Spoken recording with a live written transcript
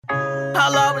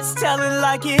I'll always tell it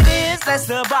like it is, that's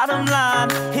the bottom line.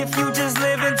 If you just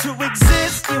living to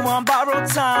exist, you on borrowed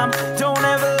time. Don't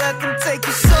ever let them take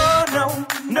your soul, no,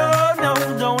 no, no.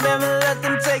 Don't ever let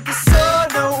them take your soul,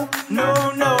 no,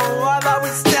 no, no. I'll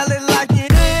always tell it like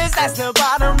it is, that's the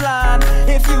bottom line.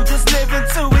 If you just living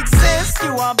to exist, you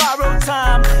on borrowed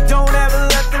time. Don't ever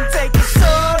let them take your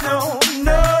soul, no,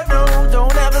 no, no.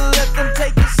 Don't ever let them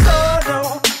take your soul,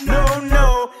 no, no,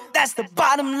 no. That's the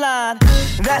bottom line.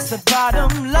 That's the bottom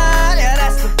line. Yeah,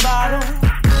 that's the bottom.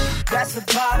 That's the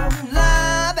bottom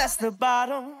line. That's the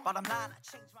bottom. Bottom line. I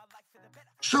changed my life for the better.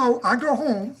 So I go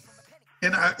home,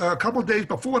 and a couple of days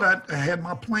before that, I had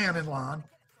my plan in line.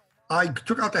 I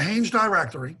took out the Haynes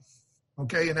directory,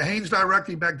 okay? And the Haynes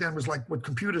directory back then was like what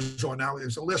computers are now.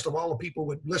 Is a list of all the people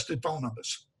with listed phone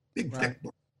numbers. Big, thick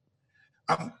book.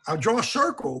 I draw a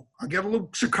circle. I get a little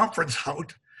circumference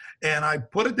out, and I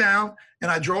put it down,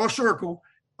 and I draw a circle,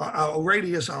 a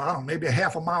radius, I don't know, maybe a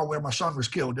half a mile where my son was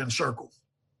killed in a circle.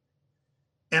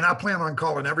 And I plan on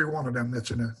calling every one of them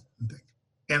that's in a thing.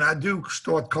 And I do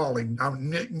start calling. I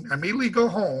immediately go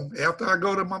home after I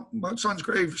go to my son's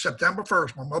grave, September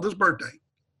 1st, my mother's birthday.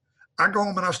 I go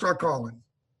home and I start calling.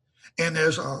 And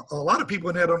there's a lot of people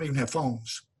in there don't even have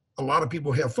phones. A lot of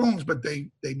people have phones, but they're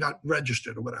not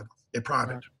registered or whatever. They're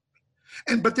private.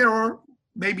 Right. But there are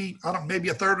maybe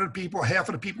a third of the people, half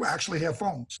of the people actually have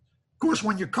phones. Of course,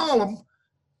 when you call them,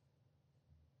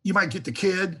 you might get the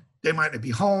kid, they might not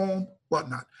be home,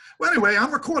 whatnot. Well, anyway,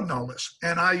 I'm recording all this,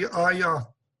 and I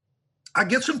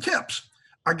get some tips.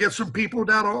 I get some people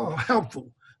that are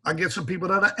helpful. I get some people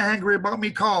that are angry about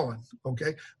me calling,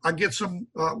 okay? I get some,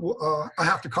 I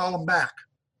have to call them back.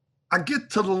 I get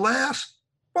to the last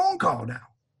phone call now,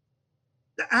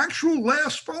 the actual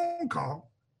last phone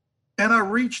call, and I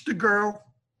reach the girl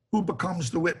who becomes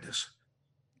the witness.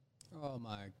 Oh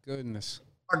my goodness.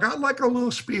 I got like a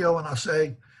little spiel and I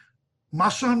say, my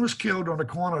son was killed on the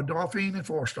corner of Dauphine and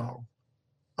Forstall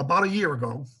about a year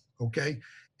ago, okay?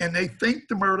 And they think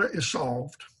the murder is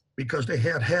solved because they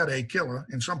had a killer,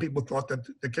 and some people thought that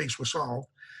the case was solved.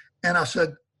 And I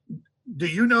said, do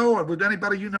you know, or would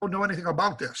anybody you know anything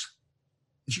about this?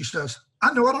 And she says,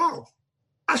 I know it all.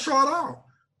 I saw it all.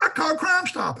 I called Crime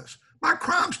Stoppers. My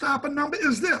Crime Stopper number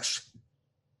is this.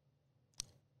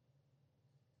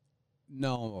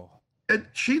 No. And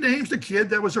she names the kid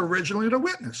that was originally the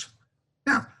witness.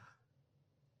 Now,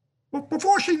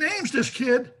 before she names this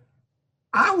kid,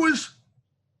 I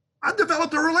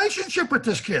developed a relationship with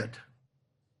this kid.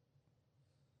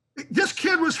 This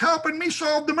kid was helping me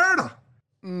solve the murder.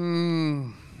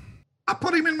 I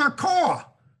put him in my car.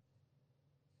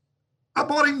 I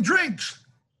bought him drinks.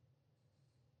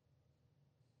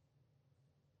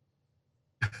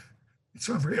 It's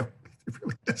unreal. It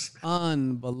really is.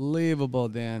 Unbelievable,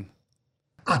 Dan.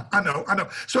 I know.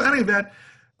 So any of that,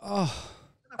 oh.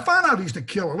 I found out he's the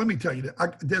killer. Let me tell you,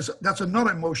 that's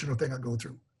another emotional thing I go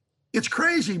through. It's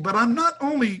crazy, but I'm not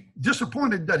only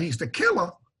disappointed that he's the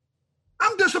killer,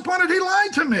 I'm disappointed he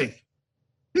lied to me.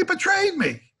 He betrayed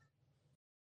me.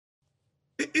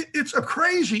 It's a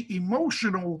crazy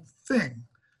emotional thing.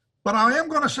 But I am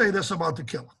going to say this about the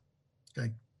killer.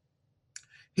 Okay.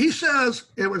 He says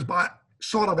it was by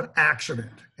sort of an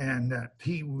accident and that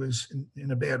he was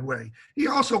in a bad way. He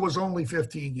also was only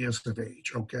 15 years of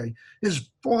age, okay?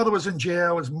 His father was in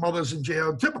jail, his mother's in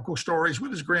jail, typical stories with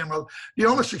his grandmother. The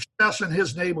only success in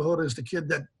his neighborhood is the kid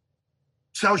that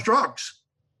sells drugs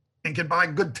and can buy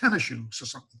good tennis shoes or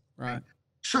something. Right.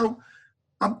 So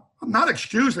I'm not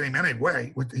excusing him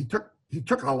anyway. He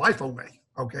took a life away,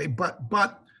 okay? But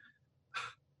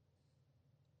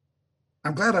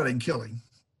I'm glad I didn't kill him.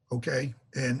 Okay,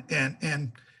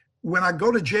 and when I go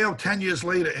to jail 10 years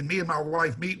later and me and my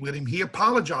wife meet with him, he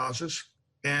apologizes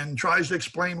and tries to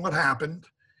explain what happened.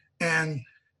 And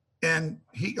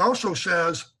he also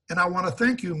says, and I want to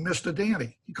thank you, Mr.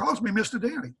 Danny. He calls me Mr.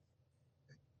 Danny.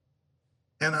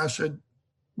 And I said,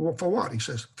 well, for what? He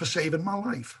says, for saving my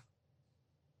life.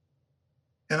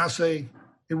 And I say,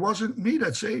 it wasn't me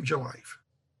that saved your life.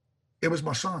 It was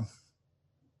my son.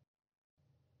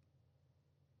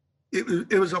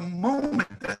 It was a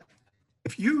moment that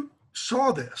if you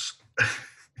saw this,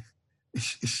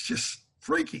 it's just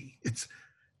freaky.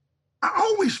 I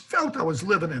always felt I was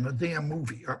living in a damn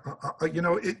movie.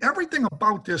 Everything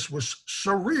about this was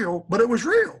surreal, but it was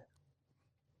real.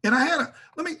 And I had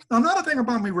another thing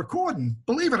about me recording,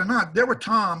 believe it or not, there were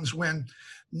times when,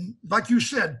 like you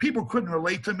said, people couldn't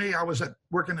relate to me. I was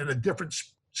working at a different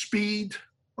speed,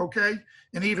 okay?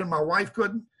 And even my wife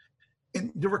couldn't. And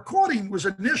the recording was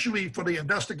initially for the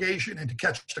investigation and to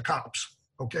catch the cops,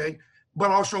 okay?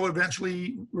 but also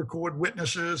eventually record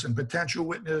witnesses and potential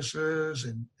witnesses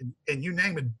and you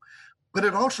name it. But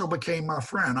it also became my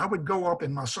friend. I would go up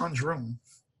in my son's room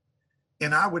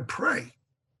and I would pray.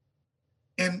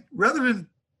 And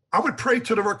I would pray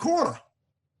to the recorder.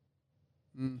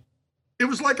 It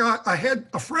was like I had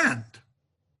a friend,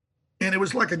 and it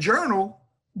was like a journal,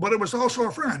 but it was also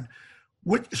a friend.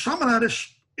 Some of that is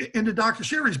in the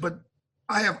docuseries, but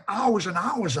I have hours and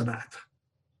hours of that.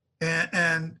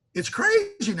 And it's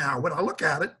crazy now when I look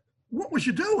at it. What was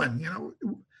you doing? You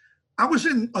know, I was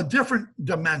in a different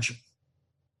dimension.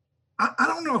 I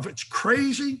don't know if it's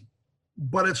crazy,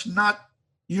 but it's not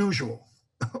usual.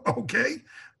 Okay,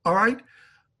 all right,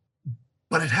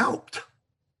 but it helped.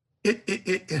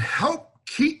 It helped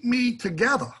keep me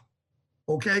together.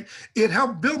 Okay, it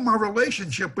helped build my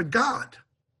relationship with God.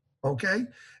 Okay,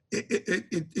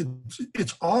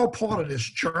 it's all part of this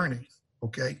journey.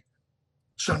 Okay,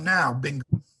 so now bingo.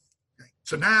 Okay.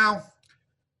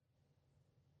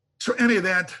 So any of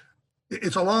that.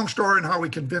 It's a long story in how we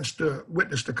convinced the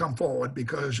witness to come forward,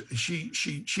 because she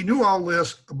knew all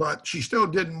this, but she still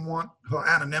didn't want her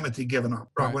anonymity given up.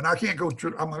 Right. When I can't go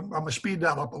through, I'm gonna speed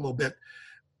that up a little bit.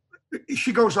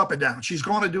 She goes up and down. She's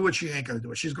going to do it. She ain't going to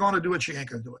do it. She's going to do it. She ain't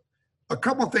going to do it. A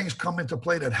couple of things come into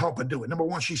play that help her do it. Number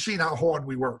one, she's seen how hard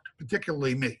we worked,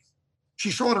 particularly me.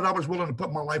 She saw that I was willing to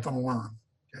put my life on the line.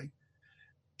 Okay.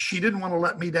 She didn't want to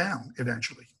let me down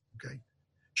eventually. Okay.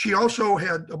 She also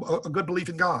had a good belief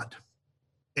in God.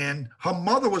 And her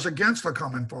mother was against her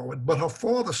coming forward, but her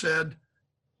father said,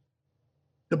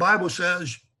 the Bible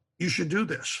says you should do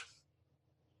this.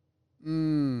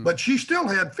 But she still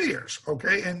had fears,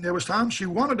 okay? And there was times she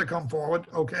wanted to come forward,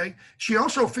 okay? She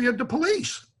also feared the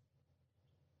police.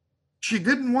 She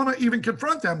didn't want to even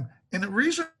confront them. And the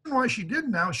reason why she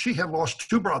didn't now, she had lost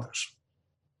 2 brothers,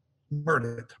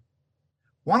 murdered.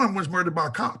 One of them was murdered by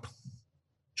a cop.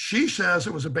 She says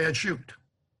it was a bad shoot.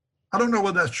 I don't know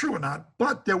whether that's true or not,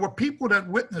 but there were people that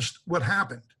witnessed what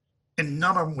happened, and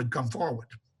none of them would come forward.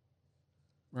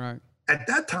 Right. At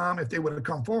that time, if they would have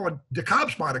come forward, the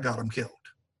cops might have got them killed.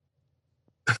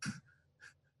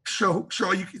 So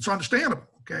it's understandable,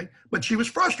 okay? But she was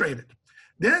frustrated.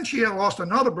 Then she had lost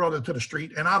another brother to the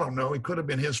street, and I don't know, it could have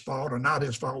been his fault or not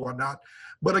his fault or whatnot.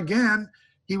 But again,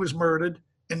 he was murdered,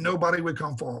 and nobody would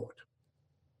come forward.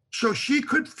 So she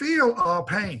could feel our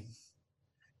pain.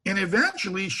 And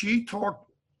eventually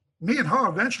me and her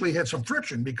eventually had some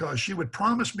friction, because she would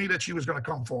promise me that she was going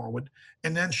to come forward,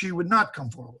 and then she would not come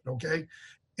forward, okay?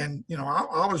 And, you know,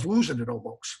 I was losing it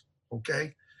almost,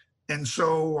 okay? And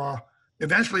so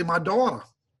eventually my daughter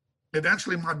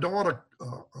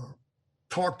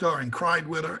talked to her and cried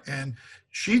with her, and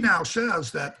she now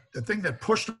says that the thing that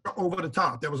pushed her over the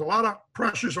top, there was a lot of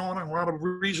pressures on her and a lot of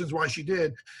reasons why she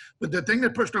did, but the thing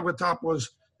that pushed her over the top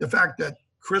was the fact that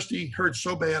Christy hurt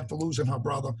so bad for losing her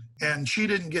brother, and she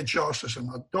didn't get justice, and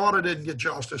her daughter didn't get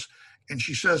justice, and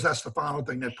she says that's the final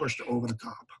thing that pushed her over the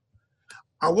top.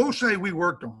 I will say we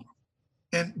worked on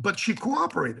her, but she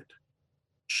cooperated.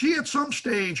 She, at some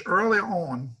stage early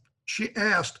on, she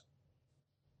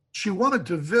wanted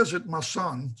to visit my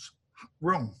son's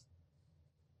room.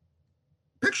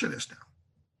 Picture this now.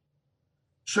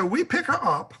 So we pick her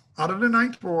up out of the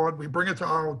 9th ward, we bring her to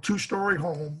our 2-story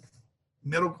home,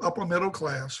 upper middle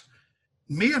class.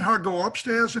 Me and her go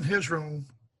upstairs in his room,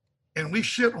 and we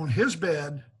sit on his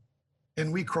bed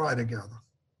and we cry together.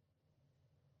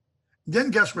 Then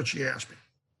guess what she asked me?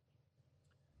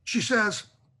 She says,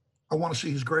 I want to see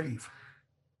his grave.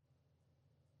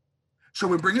 So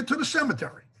we bring it to the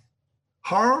cemetery.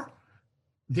 Her,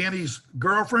 Danny's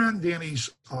girlfriend, Danny's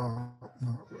her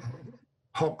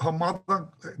mother,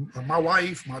 my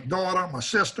wife, my daughter, my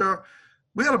sister.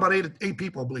 We had about eight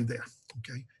people, I believe, there.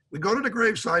 Okay. We go to the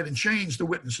gravesite, and Shane's the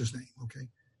witness's name. Okay.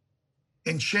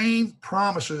 And Shane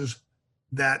promises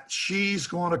that she's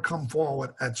going to come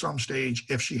forward at some stage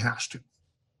if she has to.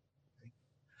 Okay.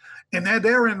 And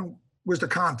therein was the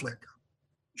conflict.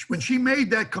 When she made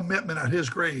that commitment at his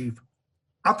grave,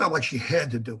 I felt like she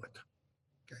had to do it.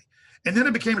 Okay. And then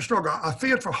it became a struggle. I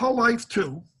feared for her life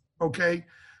too. Okay.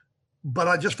 But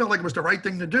I just felt like it was the right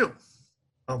thing to do.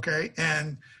 Okay.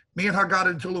 And me and her got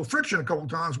into a little friction a couple of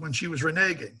times when she was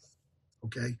reneging.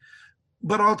 Okay.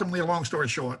 But ultimately, a long story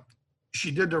short, she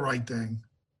did the right thing.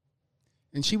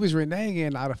 And she was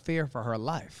reneging out of fear for her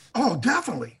life. Oh,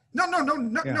 definitely. No,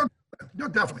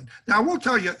 definitely. Now, I will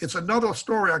tell you, it's another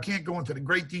story. I can't go into the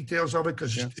great details of it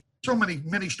because so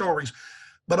many stories.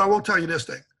 But I will tell you this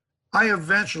thing.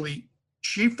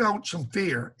 She felt some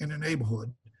fear in the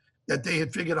neighborhood that they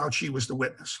had figured out she was the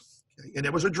witness. Okay? And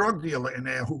there was a drug dealer in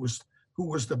there who was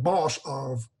the boss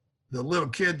of the little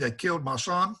kid that killed my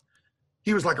son.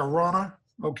 He was like a runner,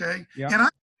 okay? Yeah. And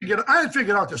I had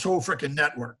figured out this whole freaking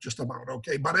network just about,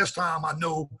 okay? By this time, I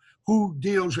know who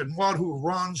deals with what, who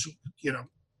runs, you know.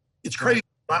 It's crazy.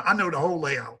 Right. I know the whole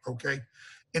layout, okay?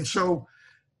 And so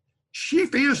she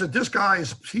fears that this guy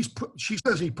she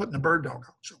says he's putting the bird dog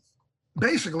out. So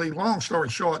basically, long story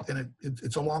short, and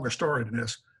it's a longer story than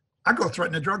this, I go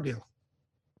threaten a drug dealer.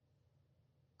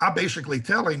 I basically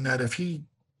tell him that if he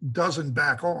doesn't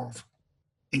back off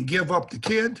and give up the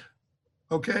kid,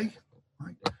 okay,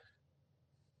 right,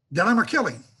 then I'm gonna kill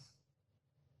him.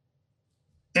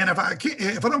 And if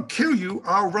I don't kill you,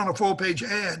 I'll run a full-page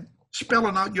ad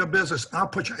spelling out your business. I'll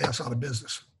put your ass out of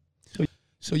business.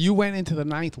 So you went into the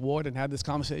 9th Ward and had this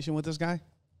conversation with this guy?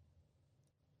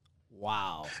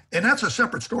 Wow. And that's a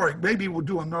separate story. Maybe we'll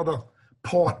do another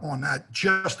part on that,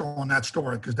 just on that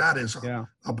story, because that is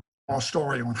a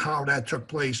story on how that took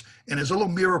place. And there's a little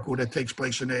miracle that takes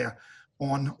place in there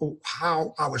on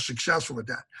how I was successful at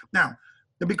that. Now,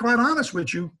 to be quite honest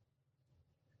with you,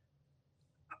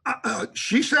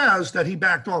 she says that he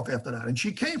backed off after that, and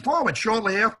she came forward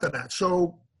shortly after that.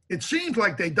 So it seems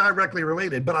like they directly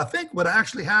related. But I think what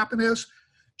actually happened is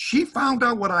she found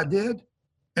out what I did,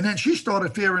 and then she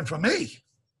started fearing for me.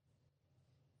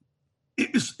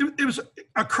 It was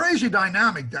a crazy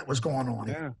dynamic that was going on.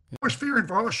 Yeah. I was fearing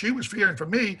for her. She was fearing for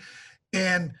me.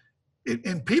 And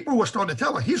people were starting to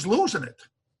tell her, he's losing it.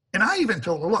 And I even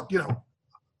told her, look, you know,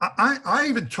 I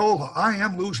even told her, I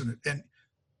am losing it. And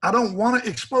I don't want to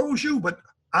expose you, but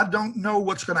I don't know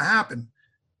what's going to happen.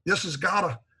 This has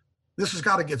got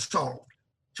to get solved.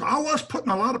 So I was putting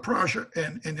a lot of pressure,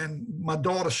 and then my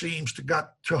daughter seems to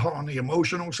got to her on the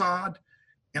emotional side,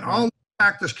 and all the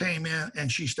factors came in,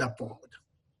 and she stepped forward.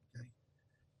 Okay.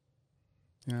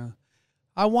 Yeah.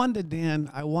 I wonder, Dan,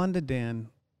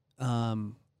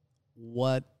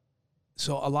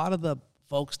 so a lot of the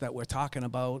folks that we're talking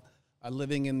about are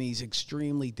living in these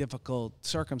extremely difficult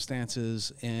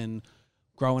circumstances and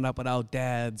growing up without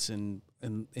dads and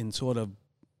sort of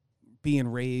being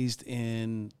raised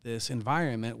in this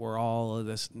environment where all of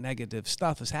this negative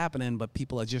stuff is happening, but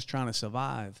people are just trying to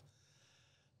survive.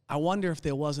 I wonder if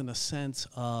there wasn't a sense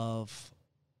of,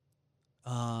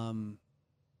 I'm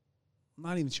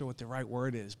not even sure what the right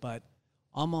word is, but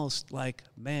almost like,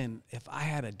 man, if I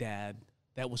had a dad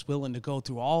that was willing to go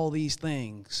through all these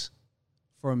things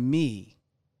for me,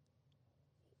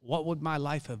 what would my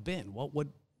life have been? What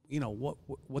would, you know, what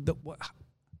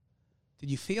did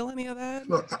you feel any of that?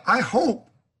 Look, I hope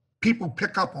people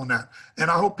pick up on that. And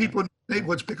I hope people in the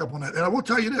neighborhoods pick up on that. And I will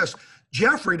tell you this,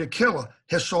 Jeffrey, the killer,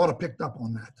 has sort of picked up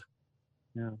on that.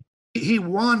 Yeah. He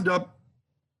wound up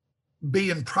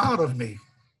being proud of me,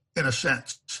 in a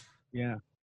sense. Yeah.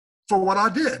 For what I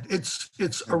did.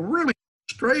 It's a really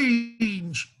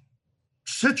strange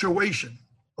situation,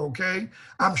 okay?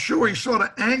 I'm sure he sort of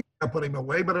angry I put him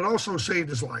away, but it also saved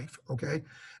his life, okay?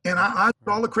 And I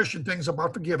did all the Christian things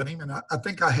about forgiving him, and I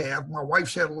think I have. My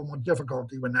wife's had a little more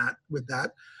difficulty with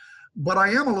that. But I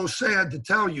am a little sad to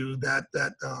tell you that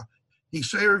he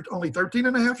served only 13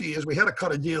 and a half years. We had to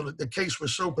cut a deal. The case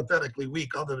was so pathetically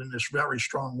weak other than this very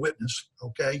strong witness,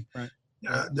 okay? Right.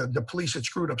 The police had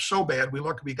screwed up so bad,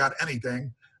 we got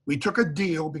anything. We took a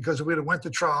deal because if we'd have went to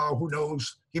trial, who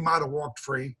knows, he might have walked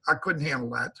free. I couldn't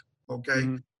handle that, okay?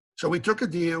 Mm-hmm. So we took a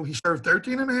deal. He served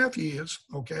 13 and a half years,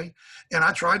 okay? And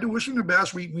I tried to wish him the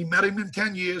best. We met him in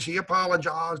 10 years. He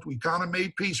apologized. We kind of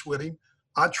made peace with him.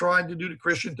 I tried to do the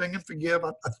Christian thing and forgive.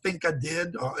 I think I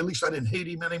did, or at least I didn't hate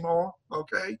him anymore,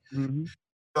 okay? Mm-hmm.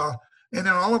 And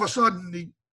then all of a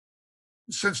sudden,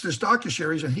 since this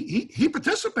docuseries, and he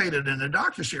participated in the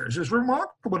docuseries. It's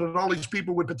remarkable that all these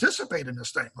people would participate in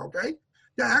this thing, okay?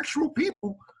 The actual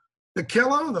people, the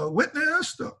killer, the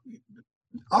witness,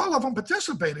 all of them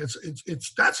participated.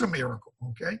 That's a miracle,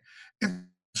 okay? And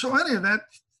so any of that,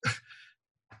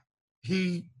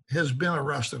 he has been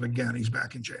arrested again. He's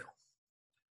back in jail.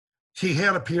 He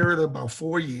had a period of about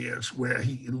 4 years where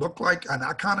he looked like, and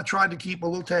I kind of tried to keep a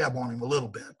little tab on him a little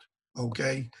bit,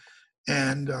 okay?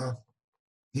 And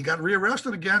he got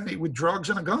rearrested again with drugs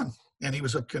and a gun. And he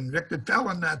was a convicted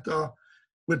felon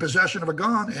with possession of a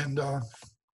gun, and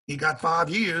he got 5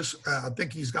 years. I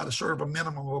think he's got to serve a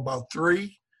minimum of about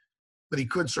 3, but he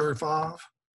could serve 5.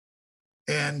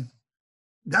 And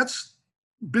that's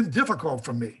been difficult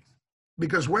for me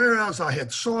because whereas I had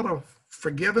sort of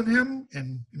forgiven him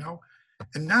and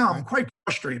now I'm quite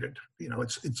frustrated.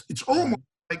 It's almost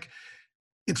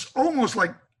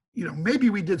like, maybe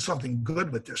we did something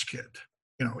good with this kid,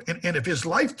 and if his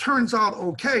life turns out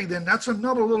okay, then that's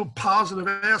another little positive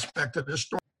aspect of this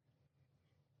story.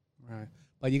 Right.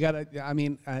 But you gotta,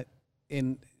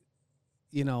 in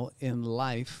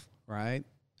life, right?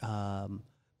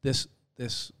 this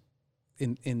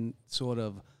in sort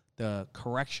of the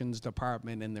corrections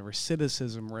department and the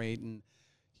recidivism rate, and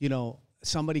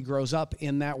somebody grows up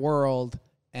in that world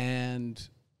and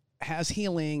has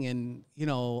healing, and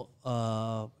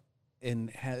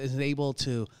is able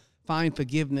to find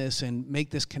forgiveness and make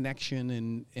this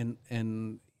connection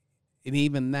and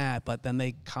even that, but then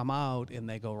they come out and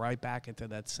they go right back into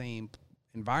that same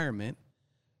environment,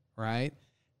 right?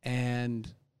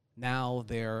 And now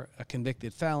they're a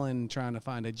convicted felon trying to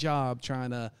find a job, trying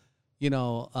to,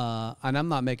 and I'm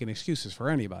not making excuses for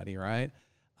anybody, right?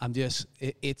 I'm just,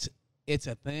 it's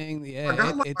a thing.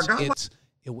 Yeah,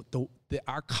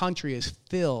 our country is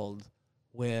filled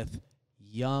with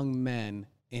young men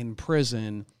in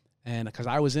prison, and because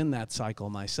I was in that cycle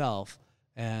myself,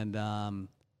 and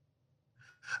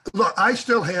look, I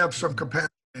still have some compassion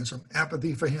and some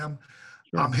empathy for him.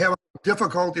 Sure. I'm having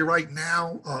difficulty right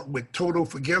now with total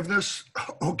forgiveness.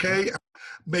 Okay,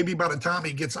 maybe by the time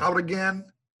he gets out again,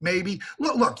 maybe.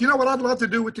 Look. You know what I'd love to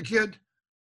do with the kid?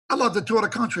 I'd love to tour the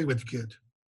country with the kid.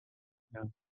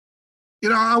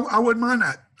 Yeah. I wouldn't mind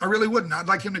that. I really wouldn't. I'd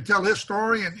like him to tell his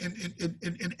story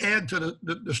and add to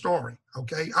the story.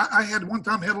 Okay, I had one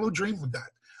time had a little dream with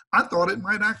that. I thought it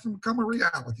might actually become a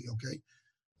reality. Okay.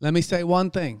 Let me say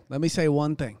one thing.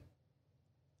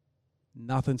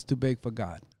 Nothing's too big for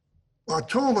God. Well, I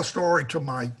told a story to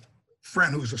my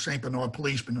friend who's a St. Bernard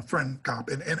policeman, a friend cop,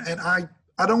 and I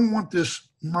don't want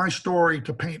my story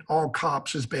to paint all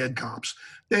cops as bad cops.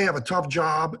 They have a tough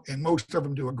job, and most of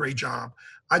them do a great job.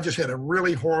 I just had a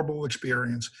really horrible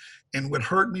experience, and what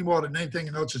hurt me more than anything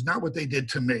else is not what they did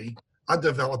to me. I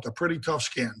developed a pretty tough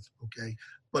skin, okay?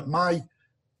 But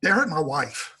they hurt my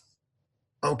wife,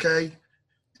 okay?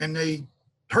 And they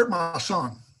hurt my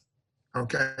son,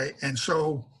 okay? And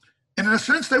so, and in a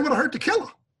sense, they would have hurt the killer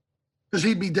because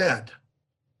he'd be dead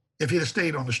if he'd have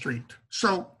stayed on the street.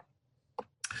 So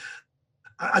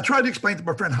I tried to explain to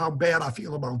my friend how bad I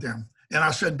feel about them. And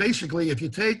I said, basically, if you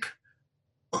take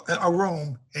a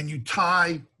room and you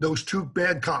tie those two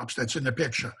bad cops that's in the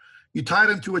picture, you tie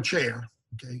them to a chair,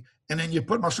 okay? And then you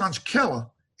put my son's killer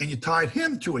and you tied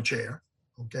him to a chair,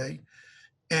 okay?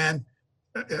 And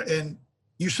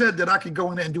you said that I could go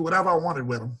in there and do whatever I wanted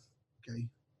with him, okay?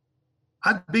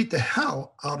 I'd beat the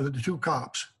hell out of the two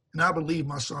cops, and I would leave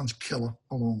my son's killer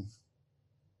alone.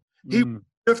 He was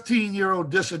a 15-year-old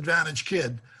disadvantaged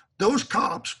kid. Those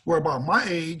cops were about my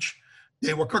age.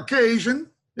 They were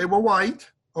Caucasian. They were white,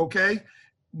 okay?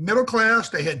 Middle class.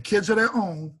 They had kids of their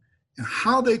own. And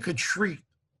how they could treat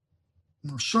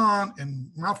my son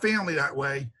and my family that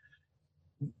way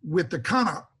with the kind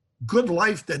of good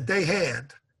life that they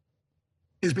had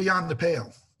is beyond the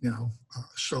pale,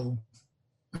 so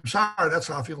I'm sorry, that's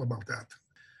how I feel about that.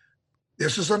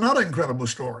 This is another incredible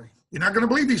story. You're not going to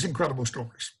believe these incredible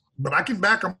stories, but I can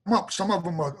back them up. Some of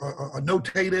them are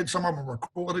notated, some of them are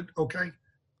recorded, okay?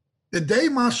 The day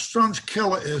my son's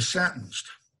killer is sentenced,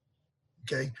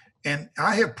 okay, and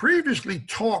I have previously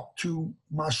talked to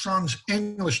my son's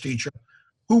English teacher,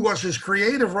 who was his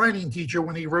creative writing teacher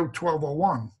when he wrote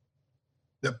 1201,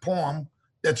 the poem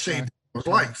that saved his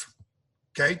life.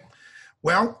 Okay,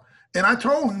 well, and I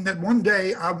told him that one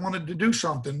day I wanted to do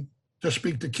something to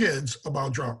speak to kids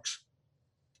about drugs.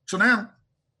 So now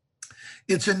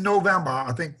it's in November.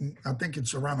 I think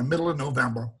it's around the middle of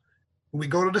November. We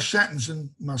go to the sentencing.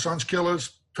 My son's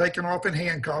killer's taken off in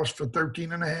handcuffs for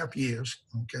 13 and a half years.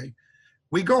 Okay,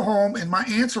 we go home and my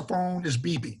answer phone is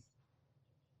beeping.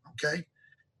 Okay,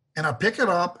 and I pick it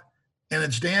up and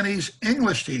it's Danny's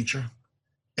English teacher.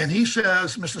 And he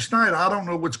says, Mr. Shneider, I don't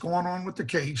know what's going on with the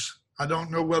case. I don't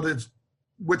know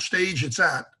which stage it's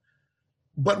at,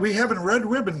 but we have a Red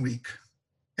Ribbon Week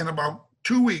in about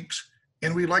 2 weeks,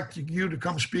 and we'd like you to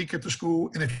come speak at the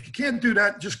school. And if you can't do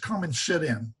that, just come and sit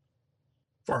in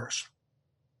first.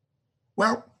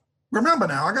 Well, remember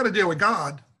now, I got to deal with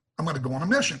God. I'm going to go on a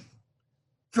mission.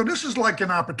 So this is like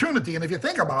an opportunity. And if you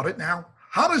think about it now,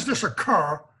 how does this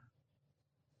occur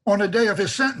on the day of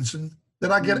his sentencing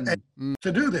that I get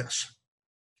to do this?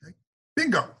 Okay.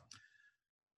 Bingo.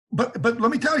 But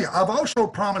let me tell you, I've also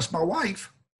promised my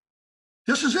wife,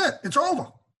 this is it. It's over.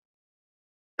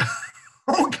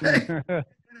 Okay.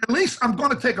 At least I'm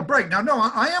going to take a break. Now, no,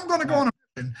 I am going to go on a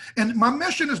mission. And my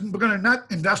mission is going to not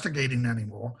investigating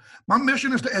anymore. My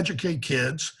mission is to educate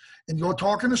kids and go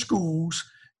talking to schools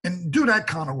and do that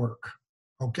kind of work.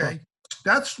 Okay.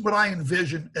 That's what I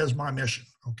envision as my mission.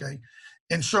 Okay.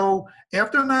 And so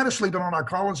after a night of sleeping on, I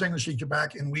call his English teacher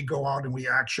back and we go out and we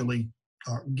actually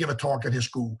give a talk at his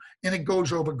school, and it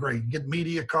goes over great. Get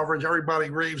media coverage. Everybody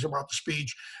raves about the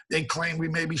speech. They claim we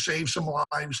maybe saved some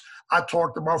lives. I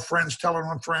talked about friends telling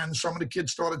on friends. Some of the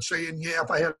kids started saying, yeah,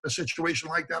 if I had a situation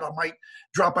like that, I might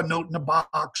drop a note in the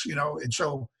box, and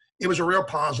so it was a real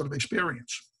positive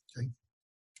experience. Okay.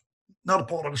 Another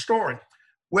part of the story,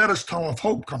 where does Tunnel of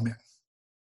Hope come in?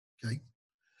 Okay.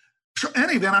 So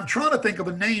anyway, I'm trying to think of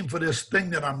a name for this thing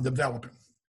that I'm developing.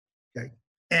 Okay.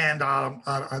 And I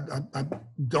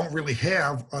don't really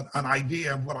have an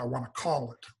idea of what I want to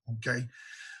call it, okay?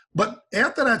 But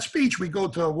after that speech, we go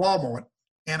to Walmart,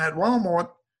 and at Walmart,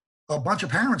 a bunch of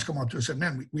parents come up to us and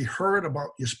said, man, we heard about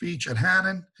your speech at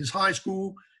Hannon, his high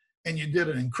school, and you did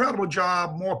an incredible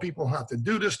job. More people have to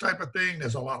do this type of thing.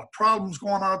 There's a lot of problems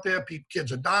going out there.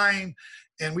 Kids are dying,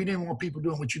 and we didn't want people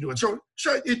doing what you're doing. So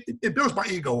it builds my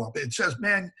ego up. It says,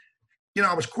 man,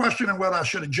 I was questioning whether I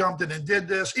should have jumped in and did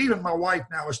this. Even my wife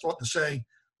now is starting to say,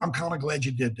 I'm kind of glad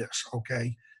you did this,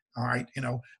 okay? All right,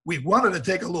 we wanted to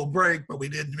take a little break, but we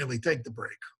didn't really take the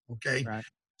break, okay? Right.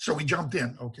 So we jumped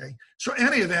in, okay? So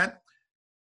any event,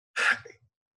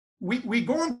 we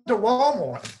go into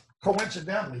Walmart,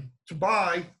 coincidentally, to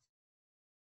buy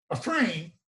a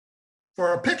frame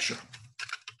for a picture,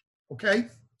 okay?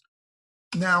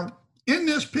 Now, in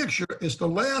this picture is the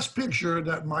last picture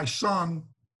that my son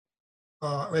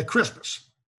at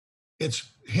Christmas.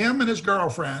 It's him and his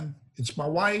girlfriend. It's my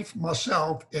wife,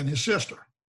 myself, and his sister.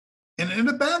 And in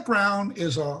the background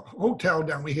is a hotel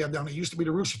we have down. It used to be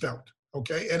the Roosevelt,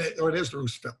 okay? And it is the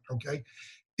Roosevelt, okay?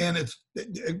 And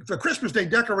for Christmas, they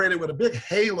decorated with a big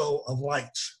halo of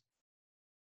lights.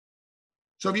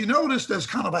 So if you notice, there's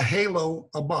kind of a halo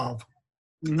above.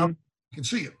 Mm-hmm. Now, you can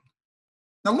see it.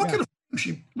 Now look at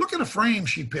the frame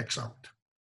she picks out.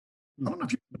 I don't know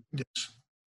if you know this.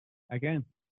 Again.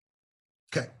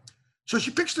 Okay. So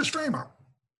she picks this frame up.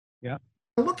 Yeah.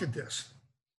 Look at this.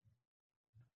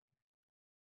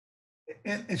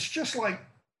 And it's just like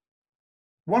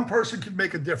one person can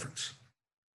make a difference.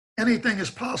 Anything is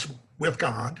possible with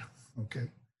God. Okay.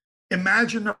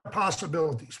 Imagine the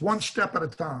possibilities, one step at a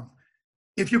time.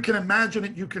 If you can imagine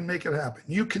it, you can make it happen.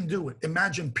 You can do it.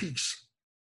 Imagine peace.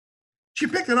 She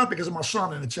picked it up because of my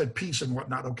son and it said peace and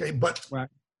whatnot. Okay. But right.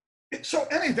 So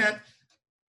any of that,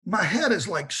 my head is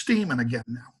like steaming again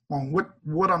now on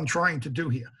what I'm trying to do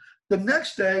here. The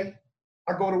next day,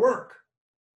 I go to work.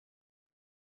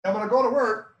 And when I go to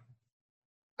work,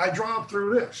 I drive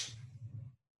through this.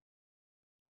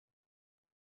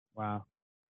 Wow.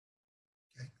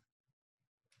 Okay.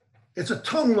 It's a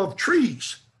tunnel of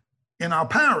trees in our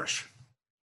parish.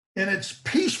 And it's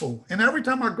peaceful. And every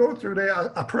time I go through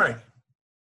there, I pray.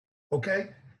 Okay?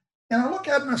 And I look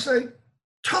at it and I say,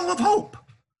 Tunnel of Hope.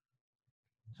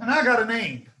 And I got a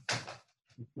name.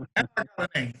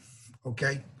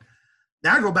 Okay.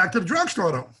 Now I go back to the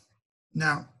drugstore though.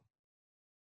 Now,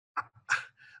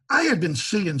 I had been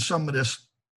seeing some of this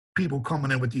people coming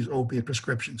in with these opiate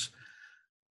prescriptions.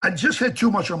 I just had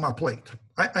too much on my plate.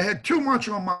 I had too much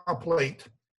on my plate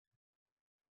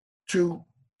to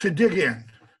dig in.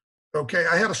 Okay.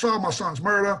 I had to solve my son's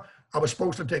murder. I was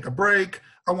supposed to take a break.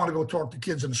 I want to go talk to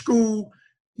kids in the school.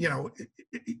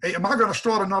 Am I going to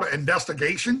start another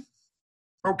investigation?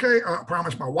 Okay, I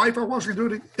promised my wife I wasn't going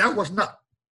to do it. That was not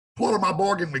part of my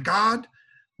bargain with God.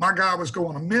 My God was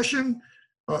going on a mission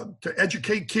to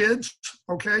educate kids,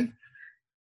 okay?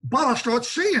 But I start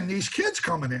seeing these kids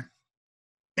coming in,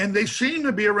 and they seem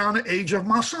to be around the age of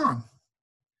my son.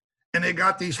 And they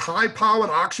got these high-powered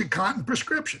OxyContin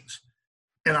prescriptions.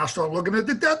 And I start looking at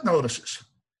the death notices,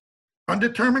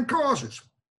 undetermined causes.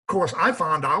 Of course, I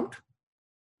found out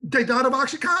they died of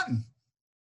OxyContin.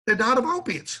 They died of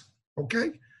opiates,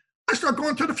 okay? I start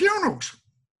going to the funerals.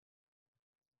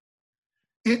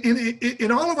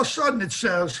 And all of a sudden it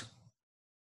says,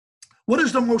 what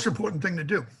is the most important thing to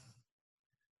do?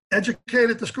 Educate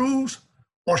at the schools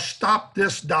or stop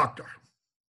this doctor,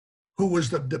 who was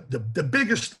the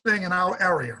biggest thing in our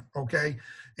area, okay?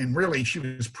 And really, she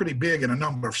was pretty big in a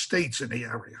number of states in the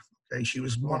area, okay? She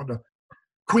was one of the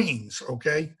queens,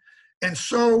 okay? And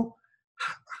so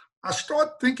I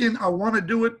start thinking I want to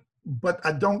do it, but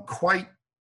I don't quite.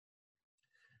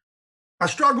 I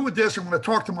struggle with this, and when I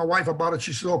talk to my wife about it,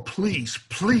 she says, oh, please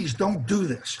don't do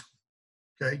this,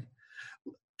 okay?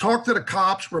 Talk to the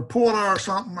cops, report her or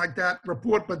something like that,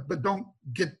 but don't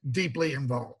get deeply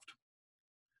involved.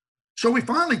 So we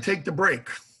finally take the break.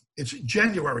 It's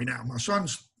January now. My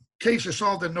son's case is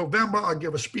solved in November. I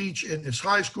give a speech in his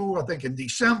high school, I think in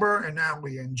December, and now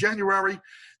we're in January.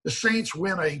 The Saints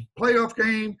win a playoff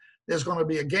game. There's going to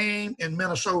be a game in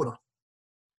Minnesota.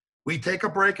 We take a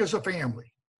break as a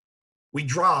family. We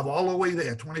drive all the way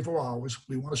there, 24 hours.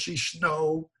 We want to see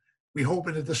snow. We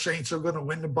hoping that the Saints are going to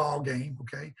win the ball game,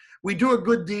 okay? We do a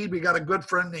good deed. We got a good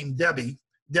friend named Debbie.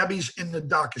 Debbie's in the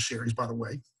docuseries, by the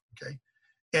way, okay?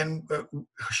 And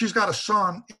she's got a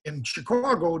son in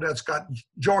Chicago that's got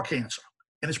jaw cancer,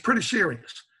 and it's pretty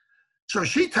serious. So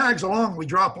she tags along. We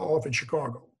drop her off in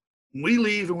Chicago. We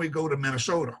leave and we go to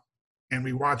Minnesota, and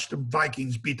we watch the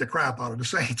Vikings beat the crap out of the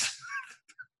Saints.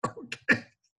 Okay.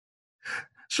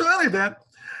 So in any event,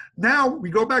 now we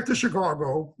go back to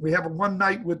Chicago. We have a one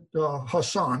night with her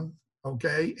son,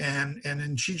 okay, and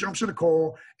then she jumps in the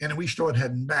car, and then we start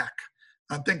heading back.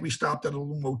 I think we stopped at a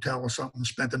little motel or something and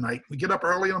spent the night. We get up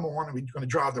early in the morning. We're going to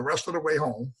drive the rest of the way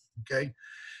home, okay?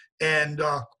 And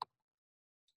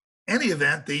any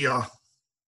event,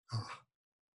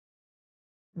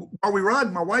 while we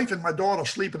ride, my wife and my daughter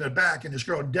sleep in the back, and this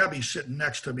girl, Debbie, sitting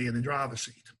next to me in the driver's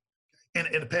seat, in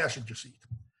the passenger seat.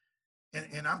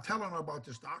 And I'm telling her about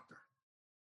this doctor.